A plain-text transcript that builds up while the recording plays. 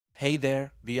Hey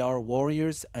there, VR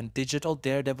warriors and digital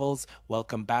daredevils.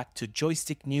 Welcome back to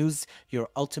Joystick News, your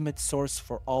ultimate source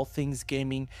for all things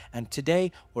gaming. And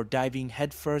today, we're diving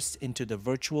headfirst into the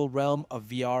virtual realm of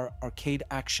VR arcade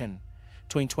action.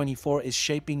 2024 is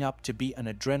shaping up to be an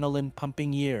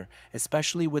adrenaline-pumping year,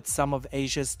 especially with some of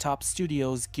Asia's top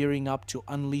studios gearing up to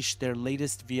unleash their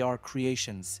latest VR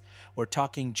creations. We're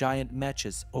talking giant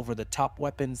mechs, over-the-top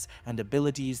weapons, and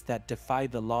abilities that defy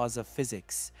the laws of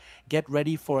physics. Get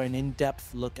ready for an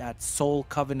in-depth look at Soul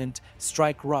Covenant,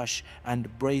 Strike Rush,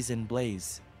 and Brazen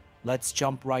Blaze. Let's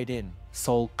jump right in.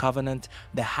 Soul Covenant,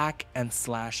 the hack and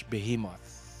slash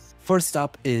behemoth. First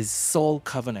up is Soul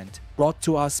Covenant, brought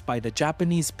to us by the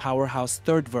Japanese powerhouse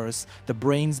Thirdverse, the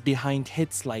brains behind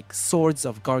hits like Swords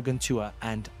of Gargantua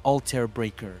and Altair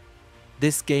Breaker.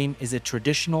 This game is a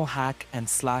traditional hack and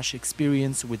slash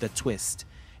experience with a twist.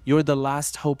 You're the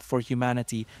last hope for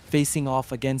humanity, facing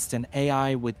off against an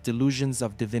AI with delusions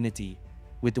of divinity.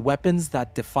 With weapons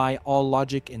that defy all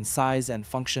logic in size and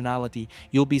functionality,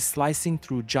 you'll be slicing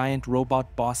through giant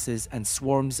robot bosses and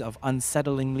swarms of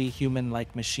unsettlingly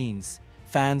human-like machines.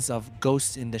 Fans of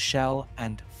Ghost in the Shell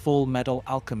and Full Metal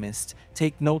Alchemist,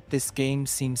 take note, this game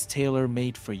seems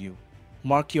tailor-made for you.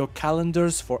 Mark your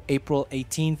calendars for April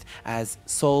 18th as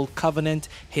Soul Covenant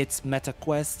hits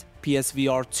MetaQuest,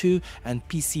 PSVR 2, and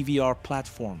PCVR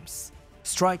platforms.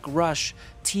 Strike Rush,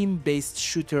 team-based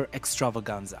shooter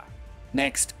extravaganza.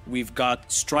 Next, we've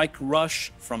got Strike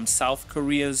Rush from South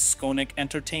Korea's SKONEC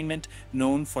Entertainment,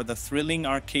 known for the thrilling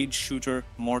arcade shooter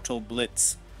Mortal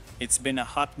Blitz. It's been a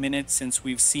hot minute since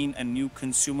we've seen a new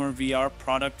consumer VR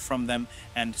product from them,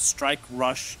 and Strike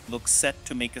Rush looks set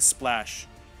to make a splash.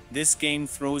 This game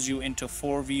throws you into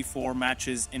 4v4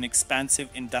 matches in expansive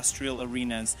industrial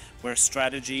arenas where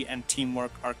strategy and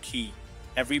teamwork are key.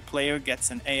 Every player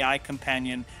gets an AI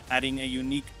companion, adding a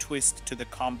unique twist to the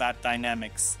combat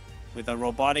dynamics. With a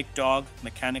robotic dog,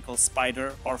 mechanical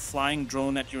spider, or flying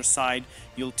drone at your side,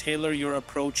 you'll tailor your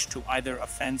approach to either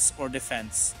offense or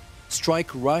defense.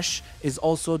 Strike Rush is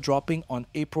also dropping on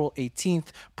April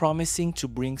 18th, promising to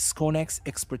bring SKONEC's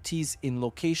expertise in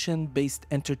location-based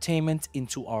entertainment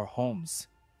into our homes.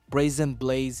 Brazen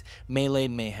Blaze, Melee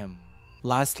Mayhem.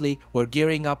 Lastly, we're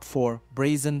gearing up for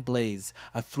Brazen Blaze,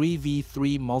 a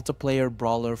 3v3 multiplayer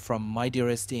brawler from My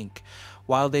Dearest Inc.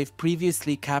 While they've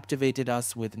previously captivated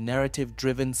us with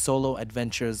narrative-driven solo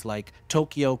adventures like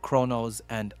Tokyo Chronos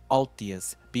and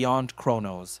Altius Beyond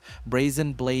Chronos,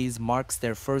 Brazen Blaze marks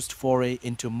their first foray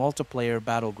into multiplayer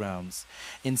battlegrounds,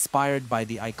 inspired by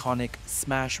the iconic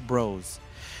Smash Bros.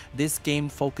 This game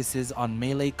focuses on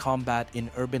melee combat in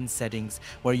urban settings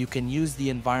where you can use the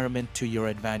environment to your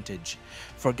advantage.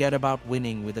 Forget about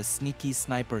winning with a sneaky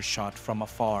sniper shot from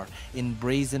afar. In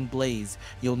Brazen Blaze,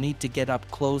 you'll need to get up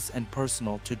close and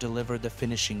personal to deliver the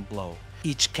finishing blow.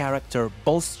 Each character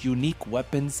boasts unique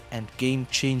weapons and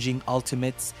game-changing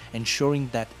ultimates, ensuring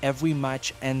that every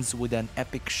match ends with an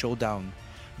epic showdown.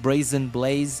 Brazen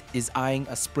Blaze is eyeing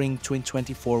a spring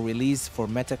 2024 release for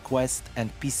MetaQuest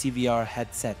and PCVR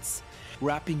headsets.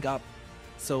 Wrapping up,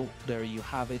 so there you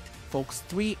have it, folks,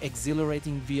 3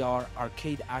 exhilarating VR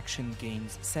arcade action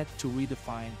games set to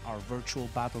redefine our virtual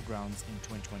battlegrounds in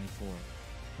 2024.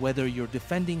 Whether you're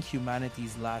defending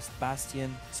humanity's last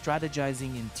bastion,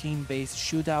 strategizing in team-based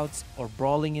shootouts, or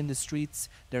brawling in the streets,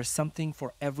 there's something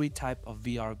for every type of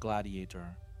VR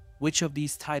gladiator. Which of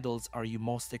these titles are you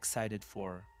most excited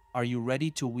for? Are you ready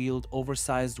to wield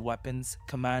oversized weapons,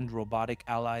 command robotic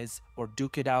allies, or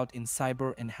duke it out in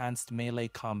cyber-enhanced melee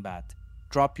combat?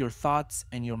 Drop your thoughts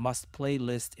and your must-play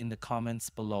list in the comments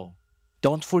below.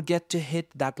 Don't forget to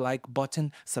hit that like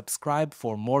button, subscribe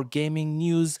for more gaming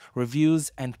news,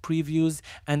 reviews, and previews,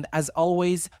 and as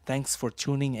always, thanks for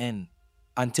tuning in.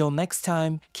 Until next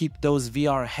time, keep those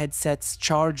VR headsets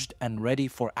charged and ready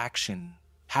for action.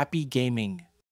 Happy gaming!